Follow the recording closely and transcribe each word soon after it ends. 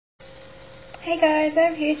Hey guys,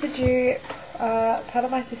 I'm here to do part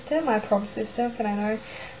of my system, my prompt system for Nano,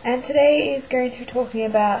 and today is going to be talking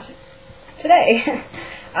about today.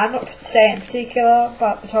 Not today in particular,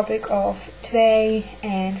 but the topic of today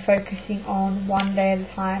and focusing on one day at a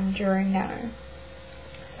time during Nano.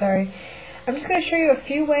 So I'm just going to show you a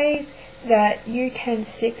few ways that you can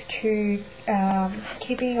stick to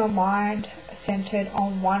keeping your mind centered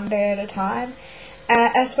on one day at a time.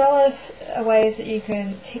 As well as ways that you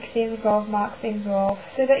can tick things off, mark things off,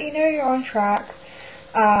 so that you know you're on track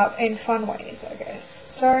in fun ways, I guess.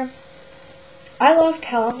 So, I love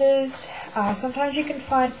calendars. Sometimes you can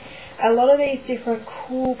find a lot of these different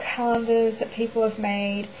cool calendars that people have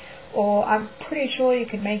made, or I'm pretty sure you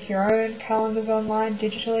could make your own calendars online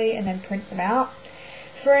digitally and then print them out.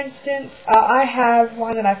 For instance, I have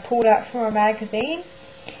one that I've pulled out from a magazine.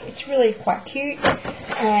 It's really quite cute,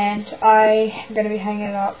 and I'm going to be hanging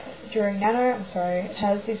it up during Nano. It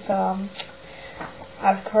has this, I've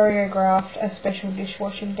choreographed a special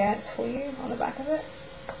dishwashing dance for you on the back of it.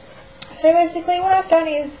 So basically what I've done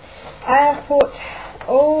is, I have put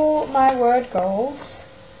all my word goals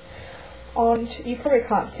onto, you probably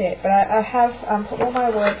can't see it, but I have put all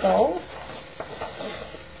my word goals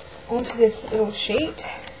onto this little sheet.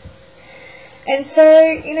 And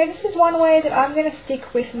so, this is one way that I'm going to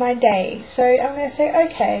stick with my day. So I'm going to say,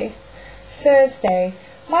 okay, Thursday,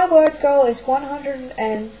 my word goal is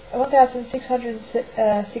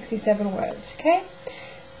 1,667 words, okay?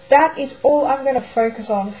 That is all I'm going to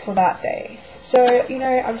focus on for that day. So,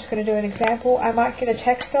 I'm just going to do an example. I might get a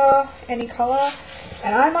texter, any colour,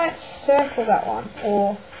 and I might circle that one,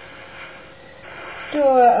 or do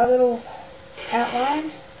a little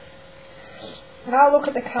outline. And I'll look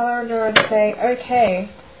at the calendar and say, okay,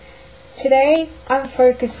 today I'm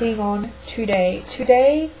focusing on today.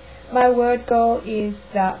 Today, my word goal is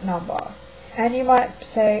that number. And you might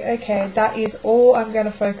say, okay, that is all I'm going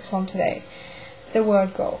to focus on today, the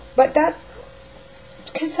word goal. But that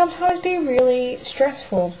can sometimes be really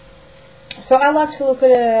stressful. So I like to look at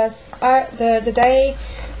it as the day,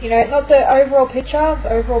 not the overall picture. The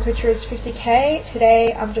overall picture is 50k.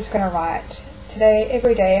 Today, I'm just going to write. Today,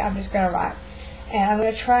 every day, I'm just going to write. And I'm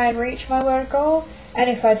going to try and reach my word goal, and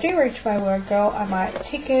if I do reach my word goal, I might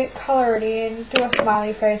tick it, colour it in, do a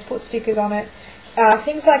smiley face, put stickers on it.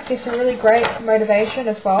 Things like this are really great for motivation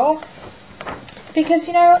as well, because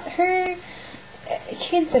who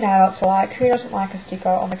kids and adults alike, who doesn't like a sticker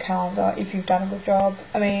on the calendar if you've done a good job?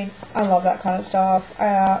 I mean, I love that kind of stuff.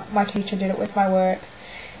 My teacher did it with my work,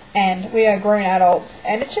 and we are grown adults,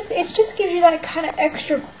 and it just gives you that kind of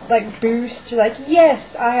extra boost. You're like,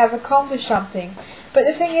 yes, I have accomplished something. But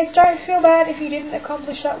the thing is, don't feel bad if you didn't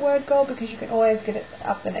accomplish that word goal, because you can always get it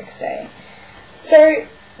up the next day. So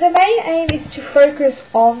the main aim is to focus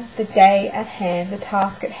on the day at hand, the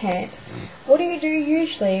task at hand. What do you do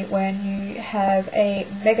usually when you have a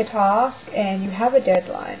mega task and you have a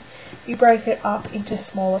deadline? You break it up into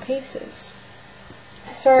smaller pieces.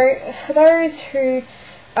 So for those who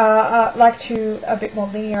like to a bit more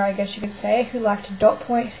linear, I guess you could say, who like to dot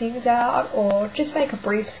point things out, or just make a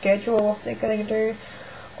brief schedule of what they're going to do,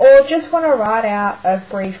 or just want to write out a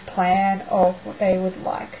brief plan of what they would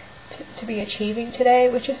like to be achieving today,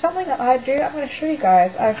 which is something that I do. I'm going to show you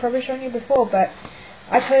guys. I've probably shown you before, but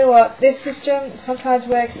I tell you what, this system sometimes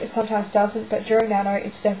works, it sometimes doesn't, but during Nano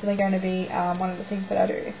it's definitely going to be one of the things that I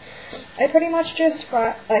do. I pretty much just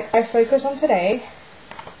write, I focus on today.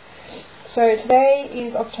 So today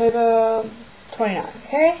is October 29th,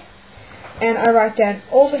 okay? And I write down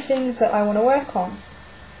all the things that I want to work on,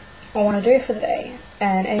 I want to do for the day,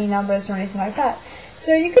 and any numbers or anything like that.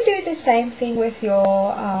 So you could do the same thing with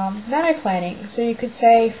your Nano planning. So you could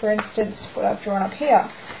say, for instance, what I've drawn up here,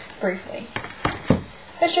 briefly.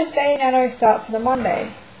 Let's just say Nano starts on a Monday,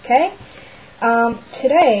 okay?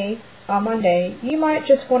 Today, on Monday, you might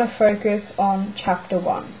just want to focus on chapter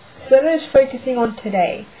 1. So that is focusing on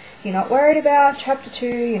today. You're not worried about chapter 2,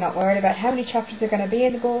 you're not worried about how many chapters are going to be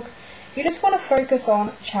in the book. You just want to focus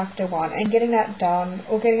on chapter 1 and getting that done,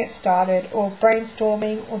 or getting it started, or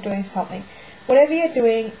brainstorming, or doing something. Whatever you're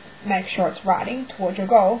doing, make sure it's writing towards your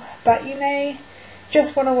goal, but you may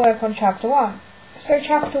just want to work on chapter 1. So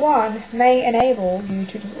chapter 1 may enable you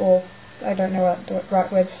to, or I don't know what the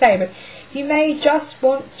right word to say, but you may just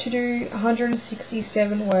want to do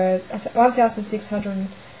 167 words,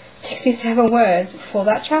 1,667 words for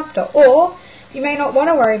that chapter, or you may not want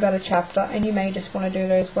to worry about a chapter and you may just want to do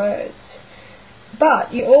those words.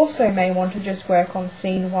 But you also may want to just work on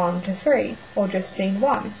scene 1 to 3, or just scene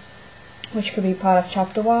 1, which could be part of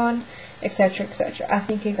chapter 1, etc, etc. I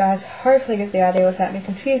think you guys hopefully get the idea without me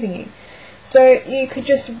confusing you. So you could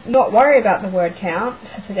just not worry about the word count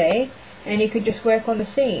for today, and you could just work on the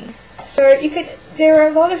scene. So there are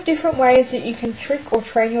a lot of different ways that you can trick or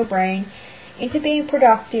train your brain into being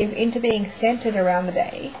productive, into being centered around the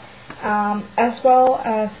day, as well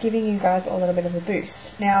as giving you guys a little bit of a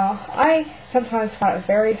boost. Now, I sometimes find it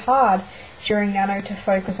very hard during Nano to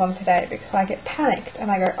focus on today because I get panicked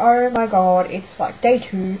and I go, oh my god, it's like day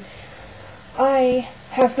 2. I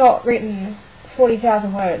have not written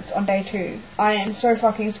 40,000 words on day 2. I am so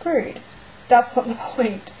fucking screwed. That's not the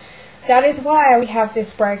point. That is why we have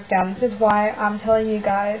this breakdown. This is why I'm telling you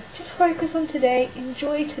guys, just focus on today,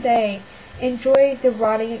 enjoy today, enjoy the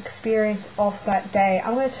writing experience of that day.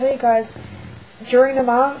 I'm going to tell you guys, during the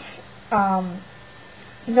month,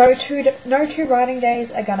 no two writing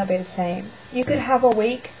days are going to be the same. You could have a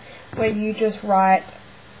week where you just write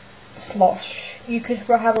slosh. You could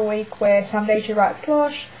have a week where some days you write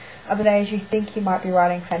slosh, other days you think you might be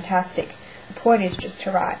writing fantastic. The point is just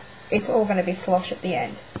to write. It's all going to be slosh at the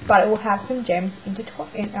end, but it will have some gems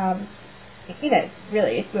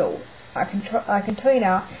really it will. I can tell you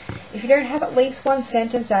now, if you don't have at least one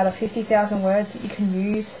sentence out of 50,000 words that you can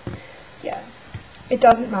use, yeah, it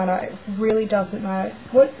doesn't matter. It really doesn't matter.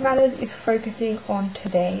 What matters is focusing on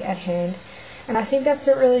today at hand. And I think that's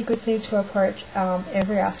a really good thing to approach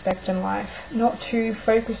every aspect in life. Not to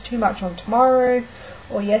focus too much on tomorrow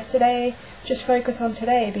or yesterday. Just focus on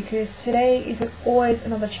today, because today is always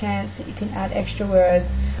another chance that you can add extra words.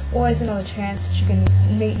 Always another chance that you can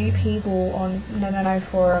meet new people on Nano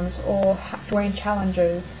forums or join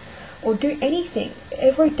challenges or do anything.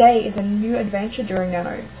 Every day is a new adventure during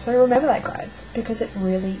Nano. So remember that, guys, because it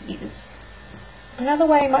really is. Another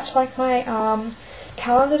way, much like my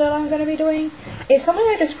calendar that I'm going to be doing, is something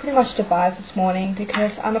I just pretty much devised this morning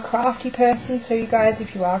because I'm a crafty person. So you guys,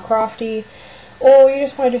 if you are crafty or you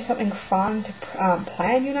just want to do something fun to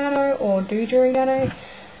plan your Nano or do during Nano,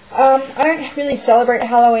 I don't really celebrate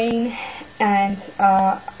Halloween, and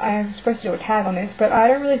I'm supposed to do a tag on this, but I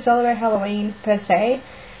don't really celebrate Halloween per se.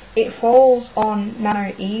 It falls on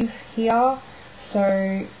Nano Eve here,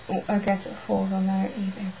 so I guess it falls on Nano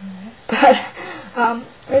Eve everywhere. But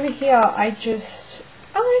over here, I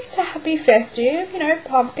like to be festive,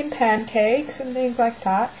 pumpkin pancakes and things like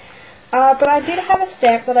that. But I did have a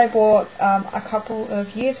stamp that I bought a couple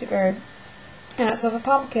of years ago, and it's of a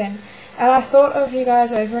pumpkin. And I thought of you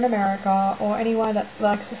guys over in America, or anyone that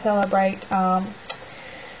likes to celebrate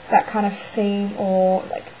that kind of theme, or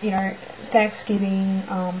Thanksgiving,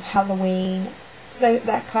 Halloween,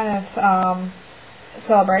 that kind of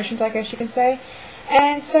celebrations, I guess you can say.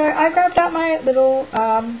 And so I grabbed out my little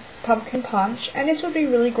pumpkin punch, and this would be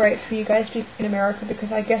really great for you guys in America,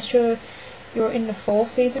 because I guess you're in the fall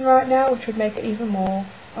season right now, which would make it even more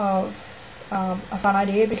of a fun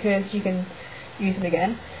idea, because you can use them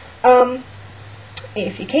again.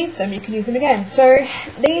 If you keep them, you can use them again. So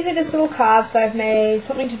these are just little cards that I've made,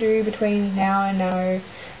 something to do between now and now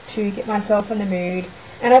to get myself in the mood.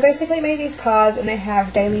 And I basically made these cards, and they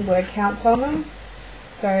have daily word counts on them.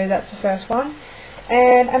 So that's the first one.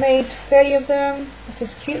 And I made 30 of them with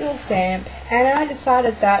this cute little stamp. And I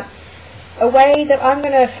decided that a way that I'm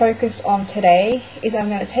going to focus on today is I'm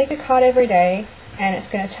going to take a card every day, and it's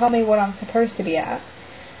going to tell me what I'm supposed to be at.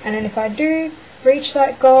 And then if I do reach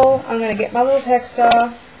that goal, I'm going to get my little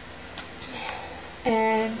texter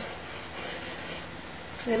and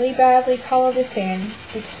really badly colour this in,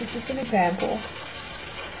 because this is an example.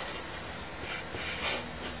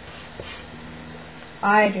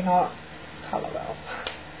 I do not colour well.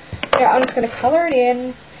 Yeah, I'm just going to colour it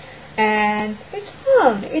in, and it's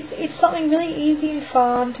fun. It's something really easy and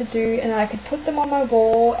fun to do, and I could put them on my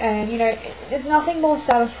wall, and there's nothing more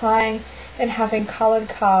satisfying than having coloured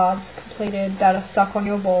cards completed that are stuck on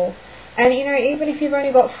your wall. And even if you've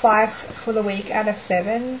only got 5 for the week out of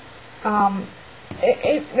 7,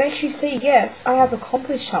 it makes you see, yes, I have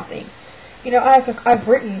accomplished something. I've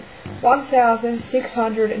written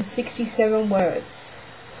 1,667 words.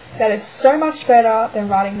 That is so much better than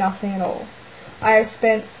writing nothing at all. I have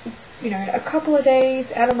spent a couple of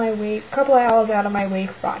days out of my week, a couple of hours out of my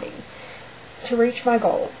week writing to reach my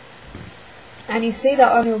goal. And you see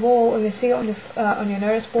that on your wall, or you see it on your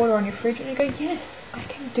notice board or on your fridge, and you go, yes, I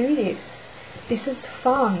can do this. This is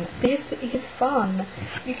fun. This is fun.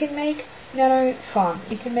 You can make Nano fun.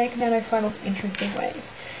 You can make Nano fun with interesting ways.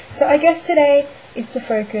 So I guess today is to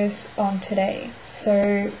focus on today.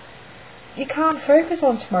 So you can't focus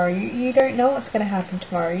on tomorrow. You don't know what's going to happen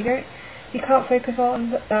tomorrow. You can't focus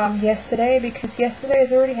on yesterday, because yesterday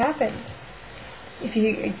has already happened. If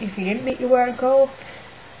you didn't meet your word goal,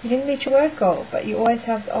 you didn't meet your word goal, but you always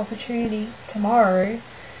have the opportunity tomorrow,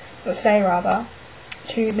 or today rather,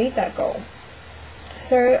 to meet that goal.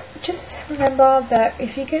 So just remember that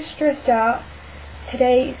if you get stressed out,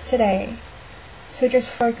 today is today. So just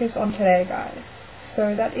focus on today, guys.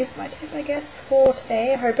 So that is my tip, I guess, for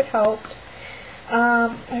today. I hope it helped.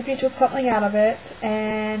 I hope you took something out of it,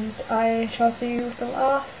 and I shall see you with the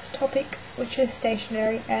last topic, which is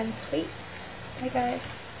stationery and sweets. Bye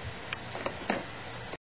guys.